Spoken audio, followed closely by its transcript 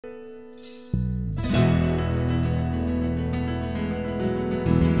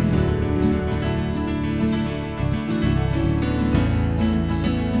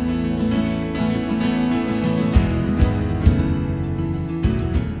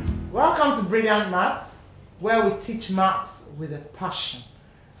Brilliant Maths, where we teach maths with a passion.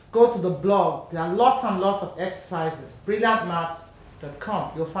 Go to the blog. There are lots and lots of exercises.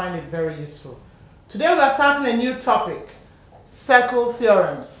 brilliantmaths.com. You'll find it very useful. Today we are starting a new topic, circle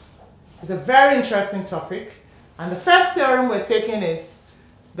theorems. It's a very interesting topic. And the first theorem we're taking is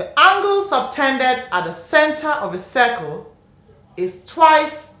the angle subtended at the center of a circle is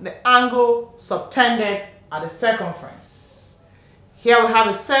twice the angle subtended at the circumference. Here we have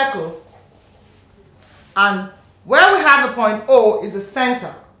a circle, and where we have the point O is the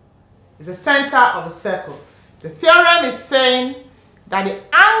center. Is the center of the circle. The theorem is saying that the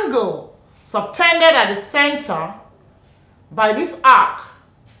angle subtended at the center by this arc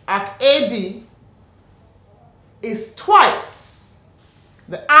AB, is twice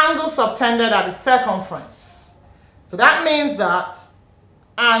the angle subtended at the circumference. So that means that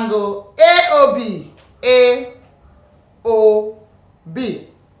angle AOB,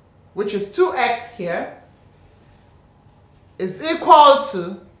 which is 2x here, is equal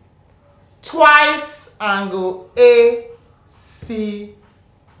to twice angle ACB.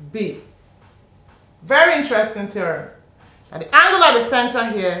 Very interesting theorem. And the angle at the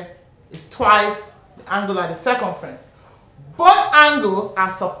center here is twice the angle at the circumference. Both angles are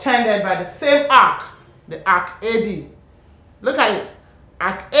subtended by the same arc, the arc AB. Look at it.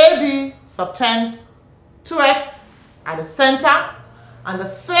 Arc AB subtends 2x at the center, and the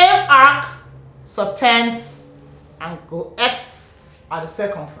same arc subtends angle x at the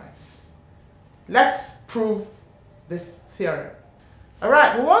circumference. Let's prove this theorem.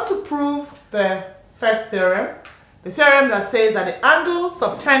 Alright, we want to prove the first theorem. The theorem that says that the angle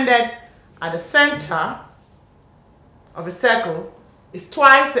subtended at the center of a circle is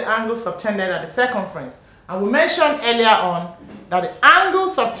twice the angle subtended at the circumference. And we mentioned earlier on that the angle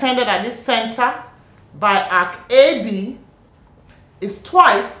subtended at this center by arc AB is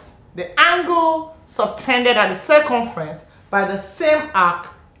twice the angle subtended at the circumference by the same arc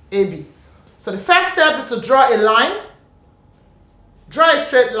AB. So the first step is to draw a line. Draw a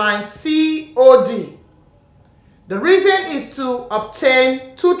straight line COD. The reason is to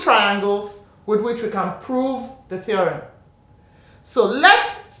obtain two triangles with which we can prove the theorem. So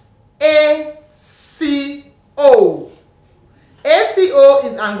let ACO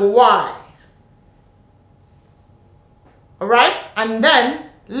is angle Y. Alright? And then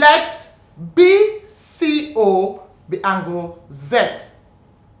let BCO be angle Z.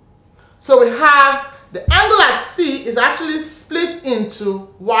 So we have the angle at C is actually split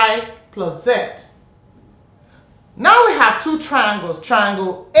into Y plus Z. Now we have two triangles,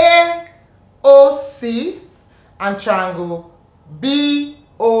 triangle AOC and triangle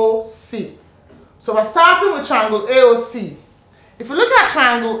BOC. So we're starting with triangle AOC. If you look at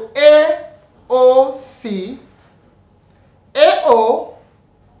triangle AOC, AO,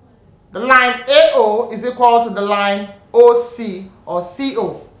 the line AO is equal to the line OC or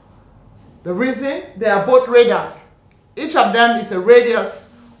CO. The reason, they are both radii. Each of them is a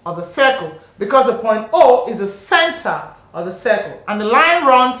radius of the circle because the point O is the center of the circle, and the line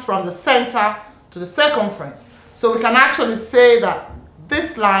runs from the center to the circumference. So we can actually say that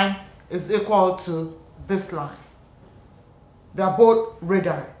this line is equal to this line. They are both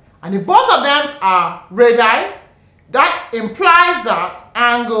radii. And if both of them are radii, that implies that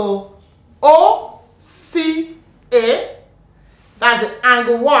angle OCA, that's the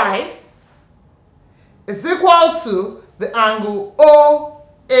angle Y, is equal to the angle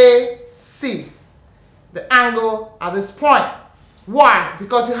OAC, the angle at this point. Why?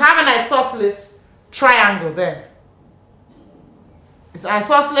 Because you have an isosceles triangle there. It's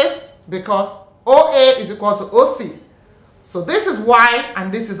isosceles because OA is equal to OC. So this is Y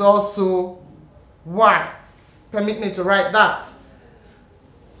and this is also Y. Permit me to write that.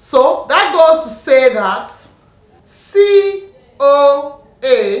 So that goes to say that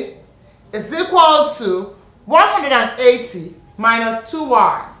COA is equal to 180 minus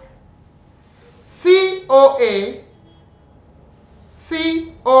 2y. COA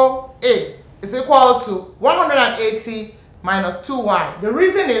is equal to 180 minus 2y. The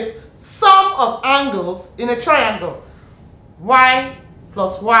reason is sum of angles in a triangle. Y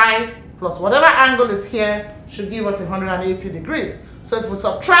plus whatever angle is here should give us 180 degrees. So if we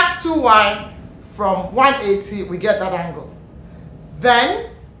subtract 2y from 180, we get that angle. Then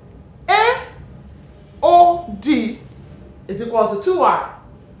AOD is equal to 2y.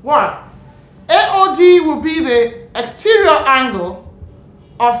 Why? AOD will be the exterior angle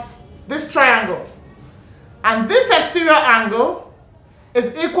of this triangle. And this exterior angle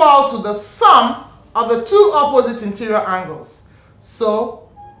is equal to the sum of the two opposite interior angles. So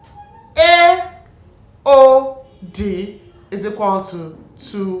AOD is equal to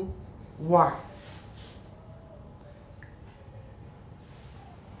 2y. y.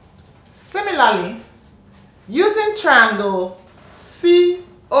 Similarly, using triangle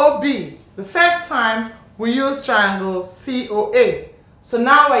COB, the first time we used triangle COA. So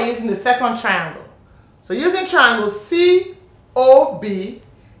now we're using the second triangle. So using triangle COB,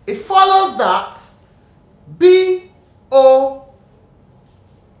 it follows that BOD,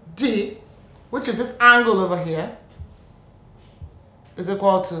 which is this angle over here, is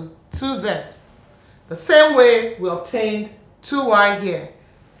equal to 2z. The same way we obtained 2y here.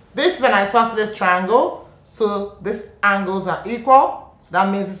 This is an isosceles triangle, so these angles are equal. So that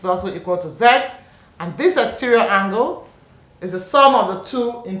means it's also equal to z. And this exterior angle is the sum of the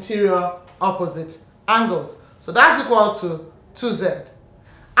two interior opposite angles. So that's equal to 2z.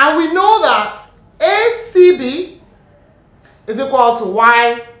 And we know that ACB is equal to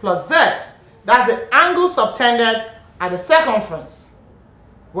y plus z. That's the angle subtended at the circumference.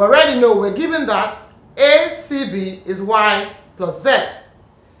 We already know we're given that ACB is y plus z.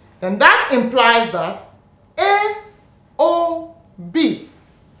 Then that implies that AOB,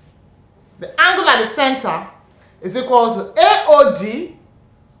 the angle at the center, is equal to AOD,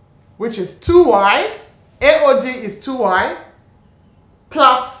 which is 2y. AOD is 2y,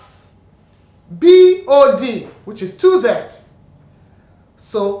 plus BOD, which is 2z.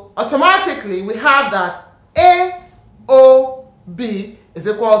 So automatically we have that AOB is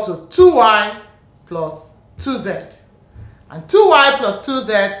equal to 2y plus 2z. And 2y plus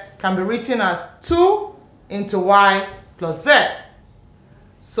 2z can be written as 2 into y plus z.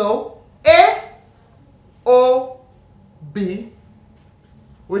 So AOB,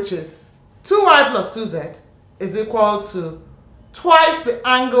 which is 2y plus 2z, is equal to twice the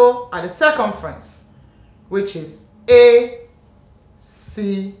angle at the circumference, which is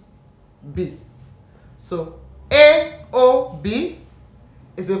ACB. So AOB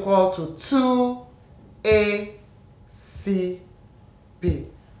is equal to 2ACB.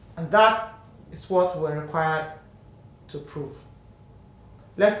 And that is what we're required to prove.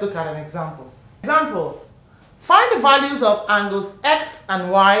 Let's look at an example. Example, find the values of angles x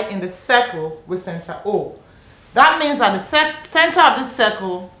and y in the circle with center O. That means that the center of this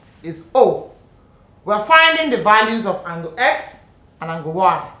circle is O. We're finding the values of angle x and angle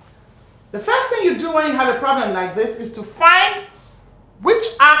y. The first thing you do when you have a problem like this is to find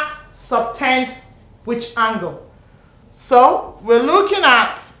which arc subtends which angle. So we're looking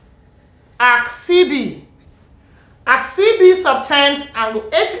at arc CB. Arc CB subtends angle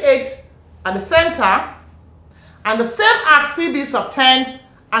 88 at the center, and the same arc CB subtends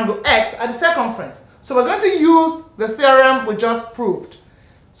angle x at the circumference. So we're going to use the theorem we just proved.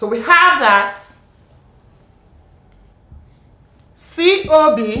 So we have that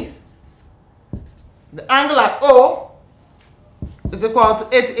COB, the angle at O, is equal to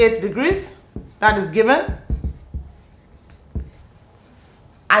 88 degrees. That is given.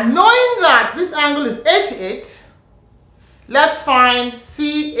 And knowing that this angle is 88, let's find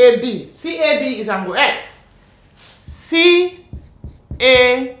CAB. CAB is angle x. CAB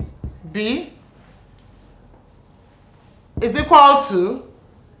is equal to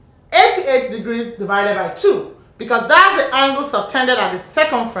 88 degrees divided by 2, because that's the angle subtended at the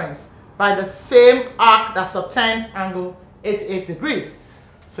circumference by the same arc that subtends angle 88 degrees.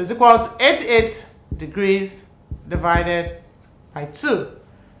 So it's equal to 88 degrees divided by 2.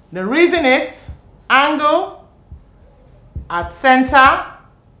 The reason is angle at center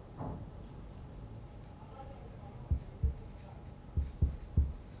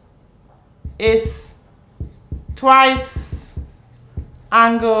is twice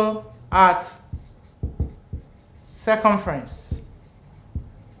angle at circumference.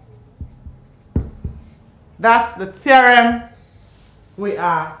 That's the theorem we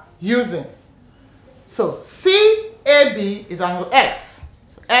are using. So CAB is angle x.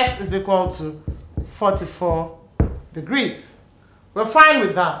 So x is equal to 44 degrees. We're fine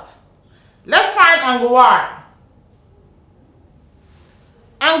with that. Let's find angle y.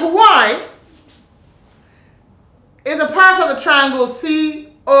 Angle y is a part of the triangle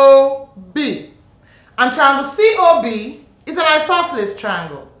COB. And triangle COB is an isosceles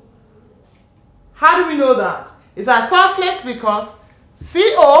triangle. How do we know that? It's isosceles because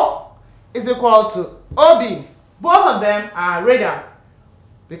CO is equal to OB. Both of them are radial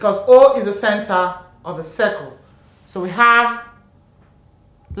because O is the center of the circle. So we have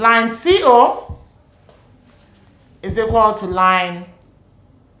line CO is equal to line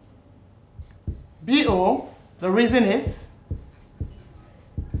BO. The reason is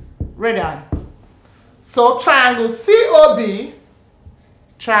radial. So triangle COB,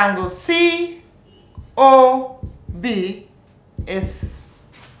 triangle COB is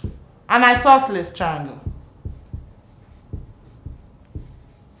an isosceles triangle.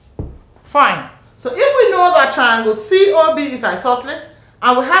 Fine. So if we know that triangle COB is isosceles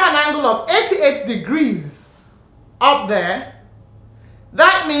and we have an angle of 88 degrees up there,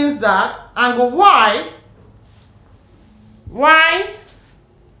 that means that angle Y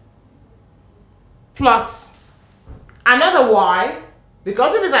plus another Y,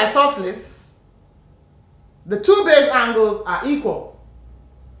 because if it's isosceles, the two base angles are equal.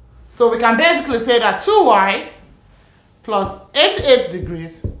 So we can basically say that 2Y plus 88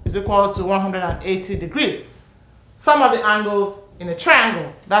 degrees is equal to 180 degrees. Sum of the angles in a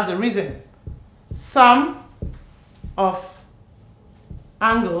triangle. That's the reason. Sum of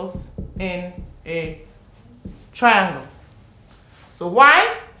angles in a triangle. So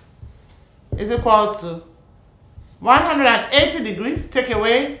Y is equal to 180 degrees, take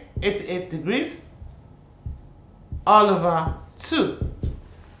away 88 degrees, all over 2.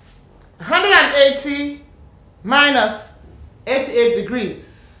 180 minus 88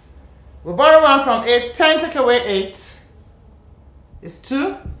 degrees. We borrow 1 from 8, 10 take away 8 is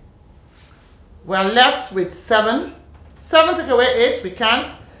 2. We're left with 7. 7 take away 8, we can't.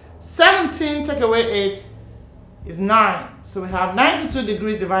 17 take away 8 is 9. So we have 92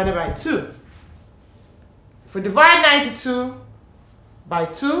 degrees divided by 2. If we divide 92 by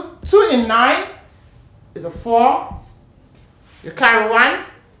 2, 2 in 9 is a 4. You carry 1.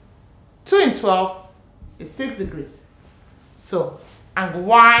 2 in 12 is 6 degrees. So angle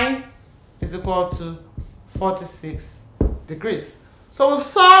Y is equal to 46 degrees. So we've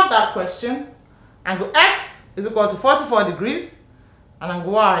solved that question. Angle X is equal to 44 degrees and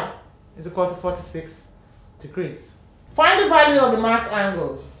angle Y is equal to 46 degrees. Find the value of the marked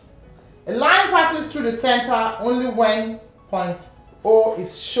angles. A line passes through the center only when point O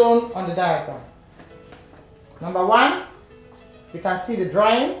is shown on the diagram. Number 1, you can see the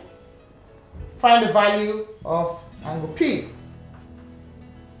drawing. Find the value of angle P.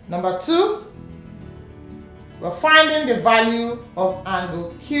 Number 2, we're finding the value of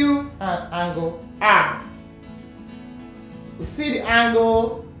angle Q and angle R. We see the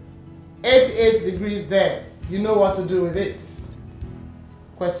angle 88 degrees there. You know what to do with it.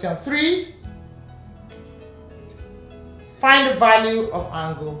 Question 3, find the value of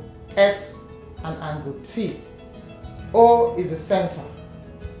angle S and angle T. O is the center.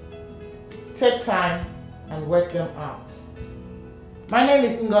 Take time and work them out. My name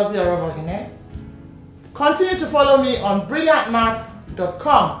is Ngozi Orevaoghene. Continue to follow me on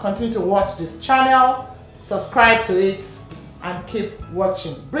brilliantmaths.com. Continue to watch this channel, subscribe to it, and keep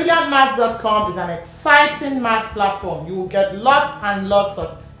watching. Brilliantmaths.com is an exciting maths platform. You will get lots and lots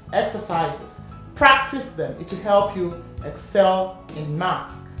of exercises. Practice them. It will help you excel in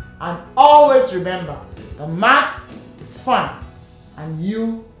maths. And always remember that maths is fun and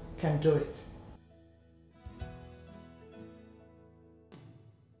you can do it.